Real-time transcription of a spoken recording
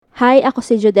Hi, ako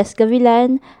si Jodes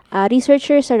Gavilan,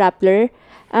 researcher sa Rappler.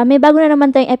 May bago na naman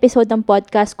tayong episode ng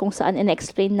podcast kung saan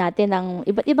in-explain natin ang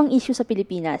iba't ibang issue sa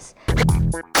Pilipinas.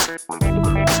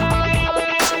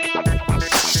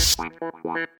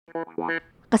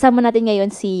 Kasama natin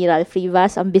ngayon si Ralph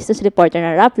Rivas, ang business reporter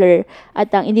ng Rappler, at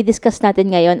ang i-discuss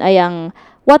natin ngayon ay ang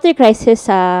water crisis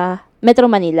sa Metro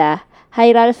Manila.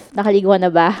 Hi Ralph, nakaligo na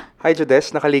ba? Hi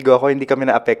Jodes, nakaligo ako, hindi kami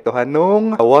naapektuhan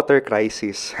nung water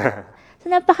crisis. So,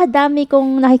 napakadami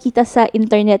kong nakikita sa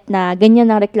internet na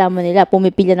ganyan ang reklamo nila.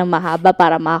 Pumipila ng mahaba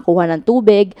para makakuha ng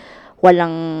tubig,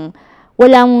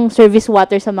 walang service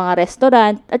water sa mga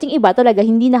restaurant, at yung iba talaga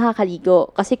hindi nakakaligo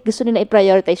kasi gusto nila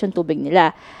i-prioritize yung tubig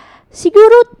nila.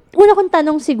 Siguro, una kong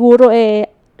tanong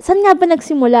saan nga ba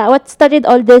nagsimula? What started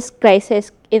all this crisis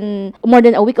in more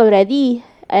than a week already?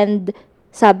 And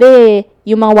sabi,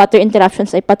 yung mga water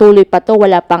interruptions ay patuloy pa to,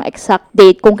 wala pang exact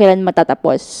date kung kailan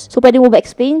matatapos. So, pwede mo ba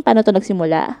explain paano to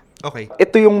nagsimula? Okay.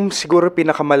 Ito yung siguro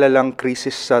pinakamalalang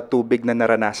krisis sa tubig na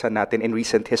naranasan natin in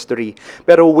recent history.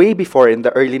 Pero way before, in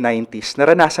the early 90s,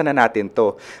 naranasan na natin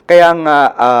to. Kaya nga,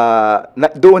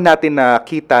 doon natin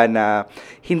nakita na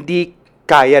hindi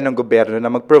kaya ng gobyerno na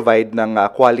mag-provide ng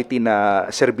quality na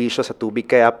serbisyo sa tubig,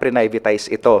 kaya privatize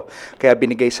ito. Kaya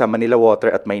binigay sa Manila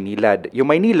Water at Maynilad.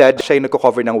 Yung Maynilad, siya yung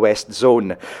nagko-cover ng West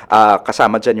Zone.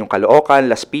 Kasama dyan yung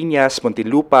Caloocan, Las Piñas,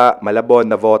 Muntinlupa, Malabon,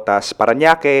 Navotas,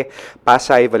 Parañaque,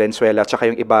 Pasay, Valenzuela, tsaka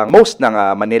yung ibang most ng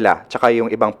Manila, tsaka yung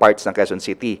ibang parts ng Quezon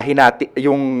City.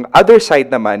 Yung other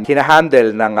side naman,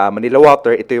 hinahandle ng Manila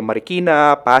Water, ito yung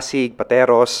Marikina, Pasig,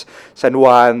 Pateros, San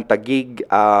Juan, Taguig,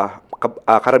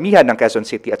 karamihan ng Quezon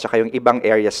City at saka yung ibang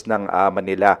areas ng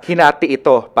Manila. Hinati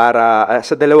ito para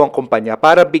sa dalawang kumpanya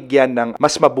para bigyan ng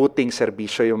mas mabuting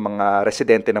serbisyo yung mga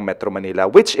residente ng Metro Manila,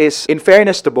 which is, in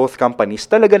fairness to both companies,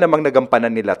 talaga namang nagampanan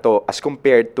nila to as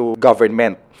compared to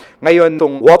government. Ngayon,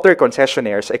 itong water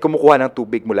concessionaires ay kumukuha ng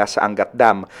tubig mula sa Angat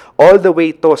Dam all the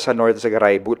way to sa North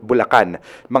Sagaray, Bulacan.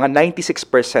 Mga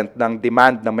 96% ng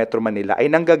demand ng Metro Manila ay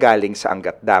nanggagaling sa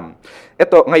Angat Dam.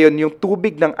 Ito, ngayon, yung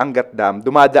tubig ng Angat Dam,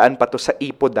 dumadaan pa to sa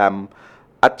Ipo Dam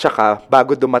at saka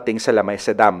bago dumating sa Lamesa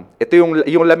Dam. Ito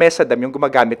yung Lamesa Dam, yung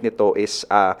gumagamit nito is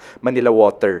Manila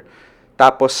Water.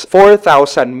 Tapos,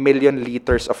 4,000 million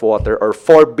liters of water or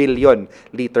 4 billion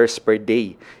liters per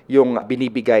day yung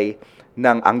binibigay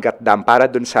ng Angat Dam para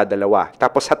dun sa dalawa.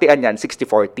 Tapos hatian yan,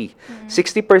 60-40.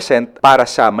 60% para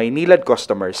sa Maynilad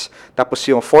customers, tapos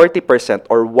yung 40%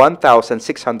 or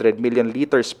 1,600 million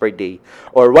liters per day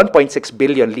or 1.6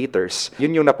 billion liters,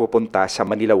 yun yung napupunta sa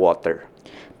Manila Water.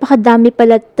 Pakadami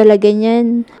pala talaga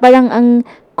niyan. Parang ang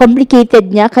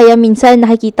complicated niya, kaya minsan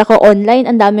nakikita ko online,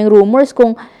 ang daming rumors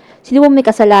kung sino ba may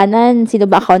kasalanan, sino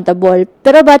ba accountable.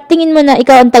 Pero ba, tingin mo na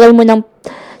ikaw ang tagal mo ng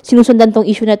sinusundan tong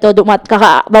issue na to,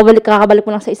 kakabalik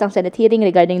mo lang sa isang Senate hearing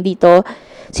regarding dito.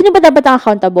 Sino ba dapat ang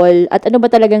accountable at ano ba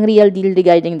talagang real deal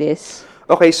regarding this?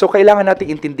 Okay, so kailangan natin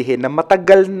intindihin na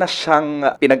matagal na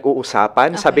siyang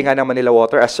pinag-uusapan. Okay. Sabi nga ng Manila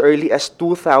Water, as early as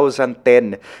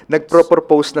 2010,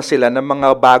 nagpro-propose na sila ng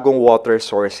mga bagong water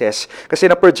sources. Kasi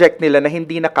na-project nila na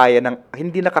hindi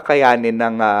nakakayanin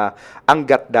ng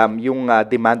Angat Dam yung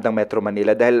demand ng Metro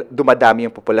Manila dahil dumadami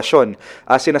yung populasyon.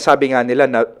 Sinasabi nga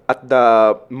nila na at the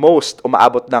most,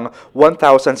 umaabot ng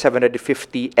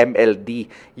 1,750 MLD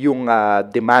yung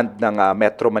demand ng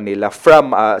Metro Manila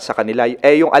from sa kanila.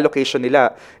 Yung allocation nila,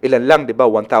 ilan lang, di ba?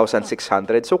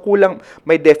 1,600. So, kulang,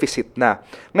 may deficit na.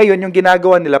 Ngayon, yung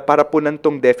ginagawa nila para punan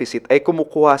tong deficit ay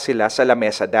kumukuha sila sa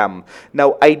Lamesa Dam.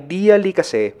 Now, ideally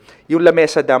kasi, yung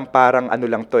Lamesa Dam parang ano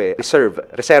lang to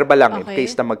reserva lang in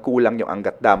case na magkulang yung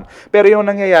Angat Dam. Pero yung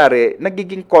nangyayari,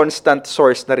 nagiging constant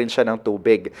source na rin siya ng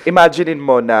tubig. Imaginein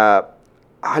mo na,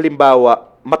 halimbawa,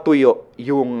 matuyo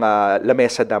yung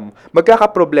Lamesa Dam,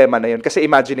 magkakaproblema na yun. Kasi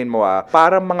imaginein mo,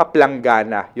 parang mga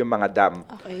planggana yung mga dam.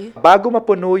 Okay. Bago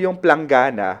mapuno yung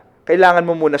planggana, kailangan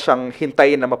mo muna siyang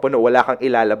hintayin na mapuno, wala kang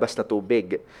ilalabas na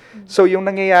tubig. So, yung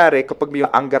nangyayari, kapag may yung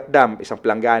Angat Dam, isang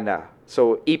planggana.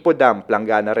 So, Ipo Dam,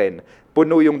 planggana rin.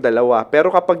 Puno yung dalawa.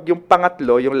 Pero kapag yung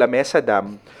pangatlo, yung Lamesa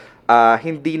Dam,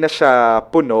 hindi na siya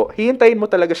puno, hihintayin mo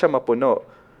talaga siya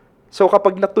mapuno. So,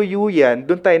 kapag natuyo yan,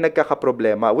 doon tayo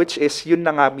nagkakaproblema, which is yun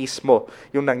na nga mismo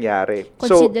yung nangyari.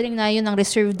 Considering na yun ang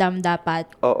reserve dam dapat,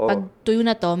 oo. Pag tuyo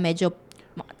na to, medyo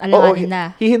alanganin na.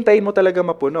 Hihintayin mo talaga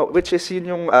mapuno, which is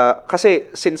yun yung,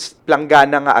 kasi since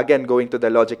planggana nga, again, going to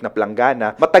the logic na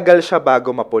planggana, matagal siya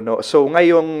bago mapuno. So,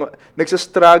 ngayong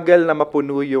nagsastruggle na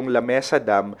mapuno yung Lamesa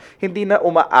Dam, hindi na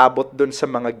umaabot dun sa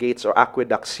mga gates or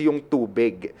aqueducts yung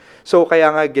tubig. So, kaya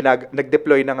nga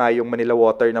nag-deploy na nga yung Manila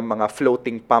Water ng mga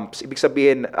floating pumps. Ibig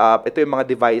sabihin, ito yung mga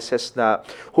devices na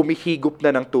humihigop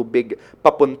na ng tubig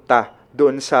papunta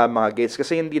doon sa mga gates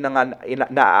kasi hindi na nga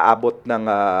naaabot ng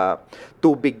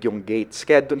tubig yung gates.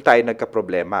 Kaya doon tayo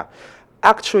nagka-problema.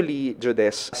 Actually,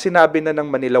 Jodes, sinabi na ng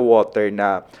Manila Water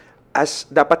na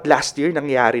dapat last year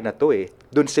nangyari na to eh.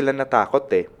 Doon sila natakot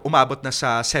eh. Umabot na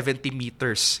sa 70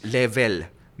 meters level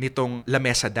nitong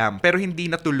Lamesa Dam. Pero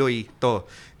hindi natuloy to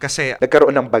kasi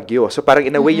nagkaroon ng bagyo. So parang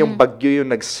in a way yung bagyo yung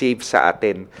nag-save sa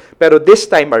atin. Pero this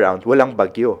time around, walang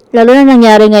bagyo. Lalo na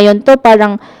nangyari ngayon to,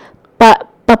 parang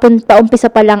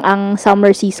paumpisa pa lang ang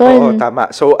summer season. Oo,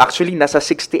 tama. So actually, nasa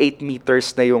 68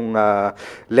 meters na yung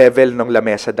level ng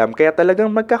Lamesa Dam. Kaya talagang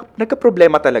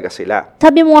nagka-problema talaga sila.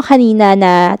 Sabi mo nga kanina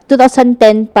na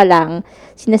 2010 pa lang,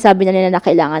 sinasabi na nila na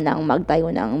kailangan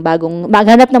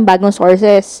maghanap ng bagong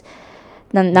sources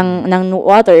ng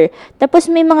water. Tapos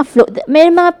may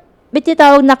mga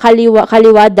bititawag na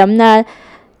kaliwa dam na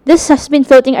this has been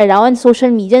floating around social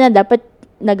media na dapat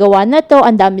nagawa na to,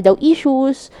 ang dami daw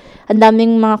issues, ang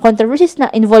daming mga controversies na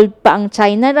involved pa ang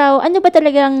China raw. Ano ba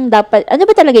talaga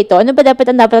ito? Ano ba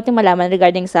dapat nating malaman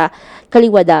regarding sa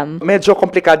Kaliwa Dam? Medyo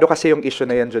komplikado kasi yung issue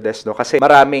na yan, Jodes, no? Kasi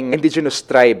maraming indigenous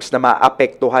tribes na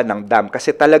maapektuhan ng dam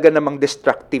kasi talaga namang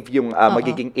destructive yung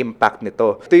magiging impact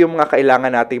nito. Ito yung mga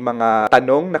kailangan nating mga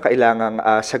tanong na kailangang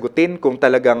sagutin kung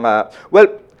talagang,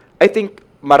 I think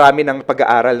marami ng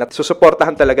pag-aaral na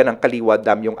susuportahan talaga ng Kaliwa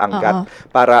Dam yung Angat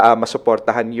para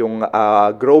masuportahan yung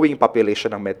growing population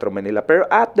ng Metro Manila. Pero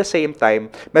at the same time,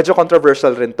 medyo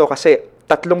controversial rin to kasi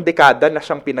 3 dekada na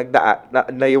siyang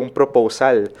na yung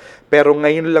proposal. Pero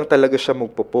ngayon lang talaga siya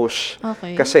magpo-push.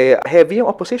 Okay. Kasi heavy yung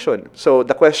opposition. So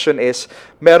the question is,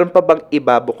 meron pa bang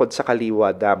iba bukod sa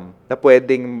Kaliwa Dam na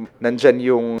pwedeng nandyan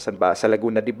yung sa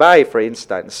Laguna de Bay, for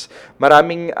instance.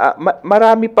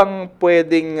 Marami pang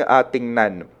pwedeng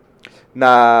tingnan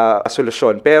na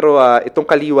solusyon. Pero itong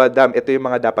Kaliwa Dam, ito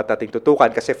yung mga dapat nating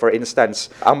tutukan kasi for instance,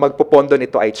 ang magpopondo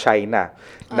nito ay China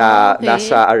na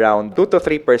nasa around 2 to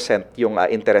 3% yung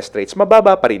interest rates.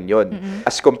 Mababa pa rin yun.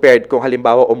 As compared kung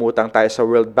halimbawa umutang tayo sa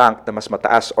World Bank na mas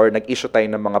mataas or nag-issue tayo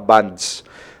ng mga bonds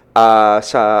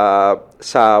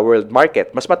sa world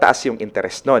market, mas mataas yung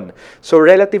interest nun. So,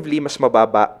 relatively, mas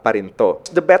mababa pa rin to.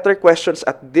 The better questions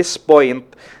at this point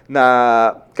na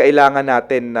kailangan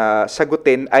natin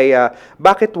sagutin ay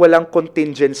bakit walang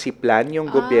contingency plan yung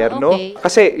gobyerno? Okay.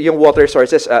 Kasi yung water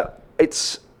sources,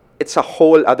 it's a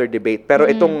whole other debate. Pero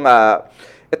ito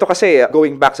kasi,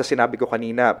 going back sa sinabi ko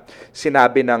kanina,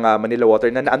 sinabi ng Manila Water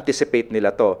na na-anticipate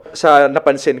nila to. Sa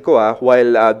napansin ko,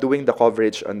 while doing the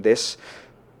coverage on this,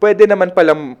 pwede naman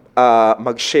palang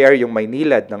mag-share yung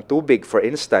Maynilad ng tubig, for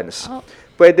instance.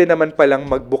 Pwede naman palang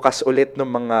magbukas ulit ng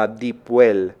mga deep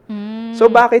well. So,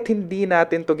 bakit hindi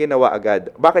natin to ginawa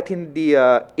agad? Bakit hindi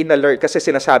in-alert? Kasi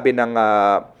sinasabi ng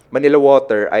Manila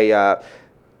Water ay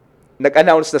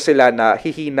nag-announce na sila na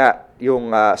hihina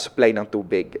yung supply ng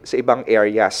tubig sa ibang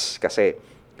areas kasi.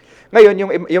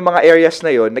 Ngayon, yung mga areas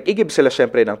na yon, nag-igib sila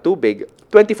syempre ng tubig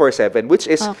 24/7, which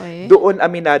is doon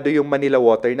aminado yung Manila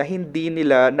Water na hindi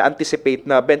nila na-anticipate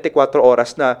na 24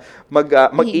 oras na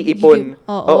mag-iipon.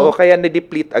 Oo, kaya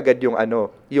na-deplete agad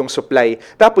yung supply.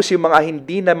 Tapos yung mga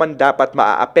hindi naman dapat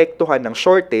maaapektuhan ng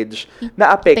shortage,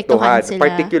 naapektuhan.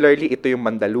 Particularly ito yung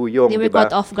Mandaluyong, They were diba?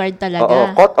 caught off guard talaga.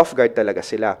 Oo, caught off guard talaga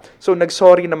sila. So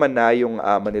nag-sorry naman na yung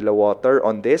Manila Water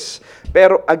on this.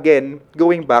 Pero again,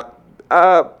 going back,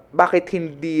 bakit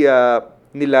hindi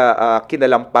nila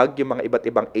kinalampag yung mga iba't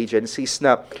ibang agencies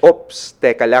na,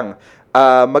 teka lang,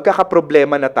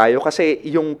 magkakaproblema na tayo kasi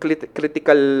yung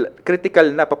critical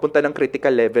na, papunta ng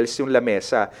critical levels yung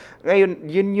lamesa. Ngayon,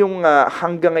 yun yung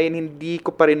hanggang ngayon hindi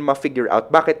ko pa rin ma-figure out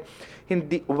bakit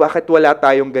wala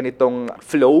tayong ganitong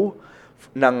flow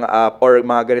ng or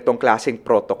mga ganitong klaseng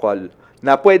protocol.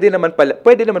 Na pwede naman pala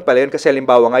yun kasi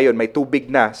halimbawa ngayon may tubig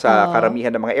na sa karamihan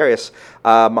ng mga areas,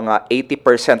 mga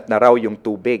 80% na raw yung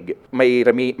tubig.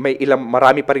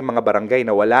 Marami pa ring mga barangay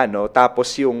na wala, no? Tapos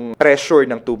yung pressure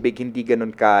ng tubig hindi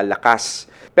ganun kalakas.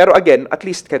 Pero again, at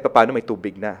least kahit paano may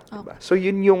tubig na, diba? So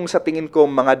yun yung sa tingin ko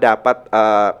mga dapat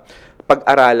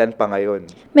pag-aralan pa ngayon.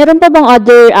 Meron pa bang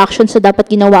other actions na dapat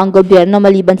ginawa ang gobyerno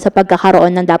maliban sa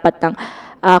pagkakaroon ng dapat ng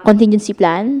contingency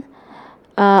plan?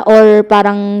 Or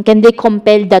parang can they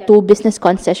compel the 2 business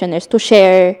concessionaires to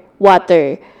share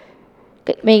water?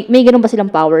 May ganun ba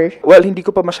silang power? Well, hindi ko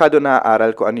pa masyado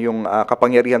naaaral kung ano yung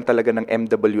kapangyarihan talaga ng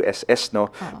MWSS, no?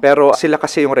 Pero sila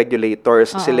kasi yung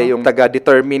regulators, sila yung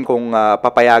taga-determine kung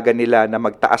papayagan nila na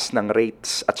magtaas ng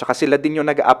rates. At saka sila din yung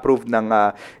nag-approve ng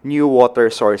new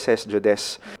water sources,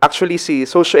 Jodes. Actually, si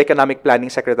Socio-Economic Planning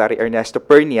Secretary Ernesto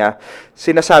Pernia,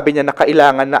 sinasabi niya na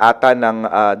kailangan na ata ng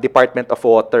Department of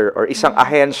Water or isang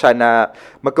ahensya na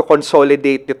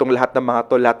magko-consolidate itong lahat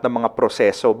ng mga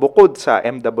proseso bukod sa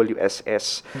MWSS.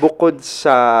 MWSS. Bukod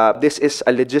sa this is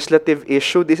a legislative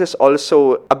issue, this is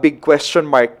also a big question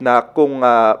mark na kung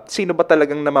sino ba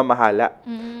talagang namamahala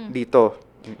dito.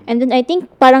 And then I think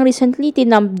parang recently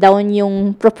tinump down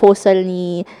yung proposal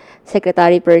ni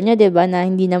Secretary Pernia, 'di ba, na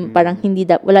hindi na parang hindi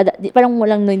parang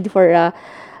walang need for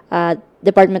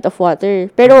Department of Water.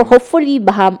 Pero hopefully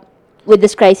baka with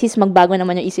this crisis magbago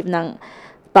naman yung isip ng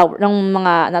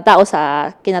mga tao sa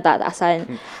kinatataasan.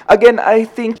 Again, I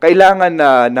think kailangan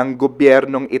na ng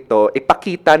gobyernong ito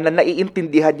ipakita na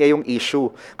naiintindihan niya yung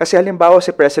issue. Kasi halimbawa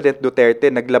si President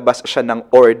Duterte, naglabas siya ng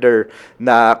order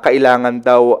na kailangan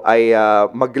daw ay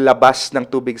maglabas ng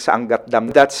tubig sa Angat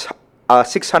Dam. That's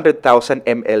 600,000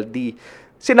 MLD.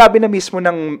 Sinabi na mismo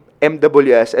ng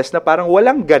MWSS na parang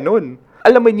walang ganun.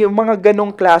 Alam mo yung mga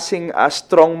ganong klaseng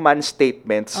strongman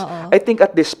statements. I think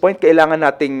at this point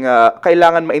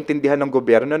kailangan maintindihan ng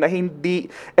gobyerno na hindi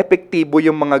epektibo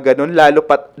yung mga ganon, lalo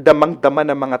pat damang-dama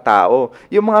ng mga tao.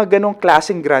 Yung mga ganong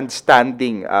klaseng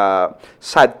grandstanding,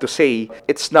 sad to say,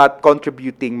 it's not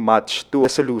contributing much to a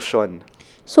solution.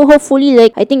 So hopefully,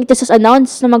 I think it is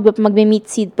announced na magme-meet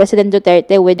si President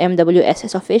Duterte with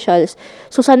MWSS officials.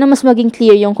 So sana mas maging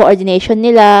clear yung coordination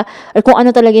nila or kung ano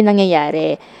talaga yung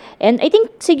nangyayari. And I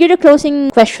think siguro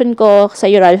closing question ko sa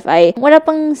iyo, Ralph, ay wala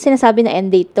pang sinasabi na end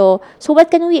date to. So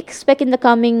what can we expect in the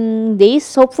coming days?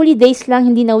 Hopefully days lang,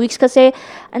 hindi na weeks, kasi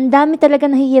ang dami talaga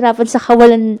nahihirapan sa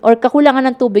kawalan or kakulangan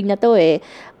ng tubig na to eh.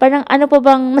 Parang ano pa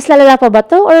bang, mas lalala pa ba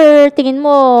to? Or tingin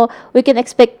mo we can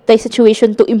expect the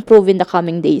situation to improve in the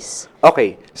coming days?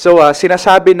 Okay. So,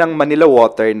 sinasabi ng Manila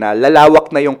Water na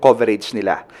lalawak na yung coverage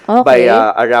nila by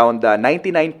around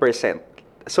 99%.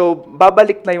 So,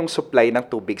 babalik na yung supply ng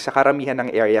tubig sa karamihan ng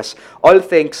areas, all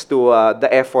thanks to the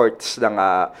efforts ng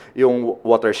yung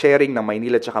water sharing ng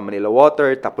Maynila at Manila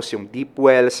Water, tapos yung deep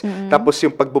wells, tapos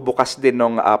yung pagbubukas din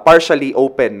ng partially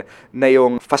open na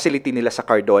yung facility nila sa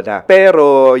Cardona.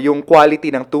 Pero yung quality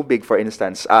ng tubig, for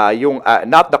instance, yung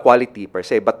not the quality per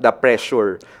se, but the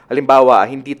pressure. Halimbawa,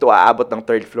 hindi to aabot ng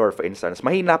third floor, for instance,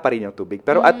 mahina pa rin yung tubig,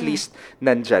 pero at least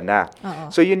nandyan na.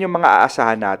 So, yun yung mga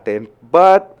aasahan natin.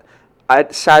 But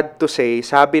at sad to say,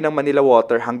 sabi ng Manila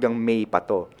Water hanggang May pa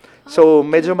to. So,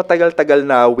 medyo matagal-tagal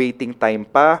na waiting time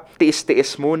pa.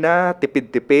 Tiis-tiis muna,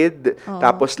 tipid-tipid.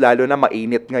 Tapos lalo na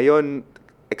mainit ngayon,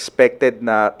 expected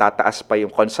na tataas pa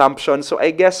yung consumption. So,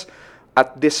 I guess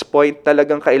at this point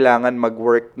talagang kailangan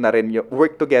mag-work na rin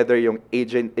work together yung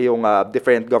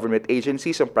different government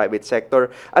agencies, yung private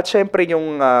sector, at syempre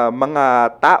yung mga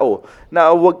tao na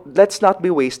let's not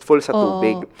be wasteful sa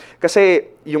tubig.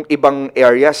 Kasi yung ibang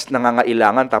areas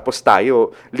nangangailangan, tapos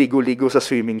tayo ligo-ligo sa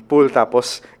swimming pool,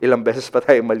 tapos ilang beses pa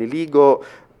tayo maliligo.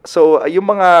 So, yung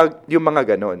mga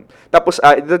ganon. Tapos,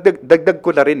 dagdag ko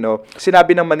na rin, no,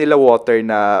 sinabi ng Manila Water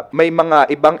na may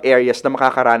mga ibang areas na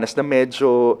makakaranas na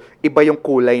medyo iba yung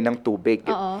kulay ng tubig.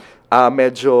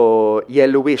 Medyo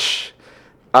yellowish.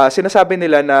 Sinasabi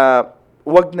nila na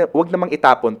wag namang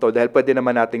itapon to dahil pwede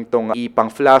naman nating tong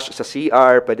ipang-flush sa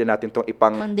CR, pwede natin tong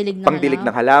pangdilig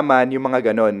ng halaman, yung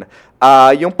mga ganon.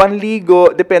 Yung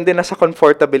panligo, depende na sa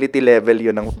comfortability level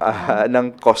yun ng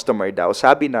customer daw,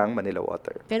 sabi ng Manila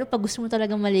Water. Pero pag gusto mo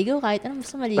talagang maligo, kahit anong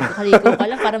gusto maligo ka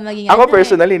lang para maging ako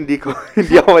personally,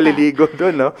 hindi ako maliligo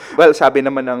doon, no? Well, sabi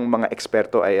naman ng mga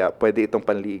eksperto ay pwede itong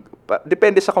panligo.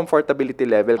 Depende sa comfortability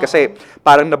level kasi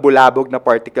parang nabulabog na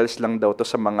particles lang daw to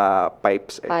sa mga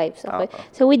pipes. Okay.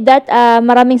 So with that,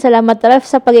 maraming salamat, Ralph,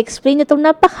 sa pag-explain itong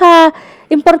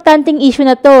napaka-importanting issue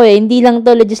na to eh. Hindi lang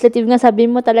to legislative nga,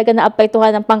 sabi mo talaga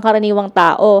naapektuhan ng pangkaraniwang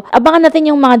tao. Abangan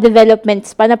natin yung mga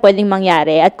developments pa na pwedeng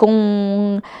mangyari. At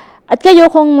kayo,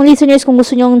 kung listeners, kung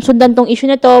gusto nyo sundan tong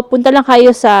issue na to, punta lang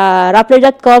kayo sa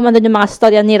rappler.com, andun yung mga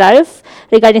storya ni Ralph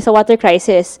regarding sa water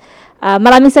crisis.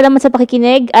 Maraming salamat sa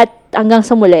pakikinig at hanggang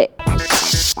sa muli.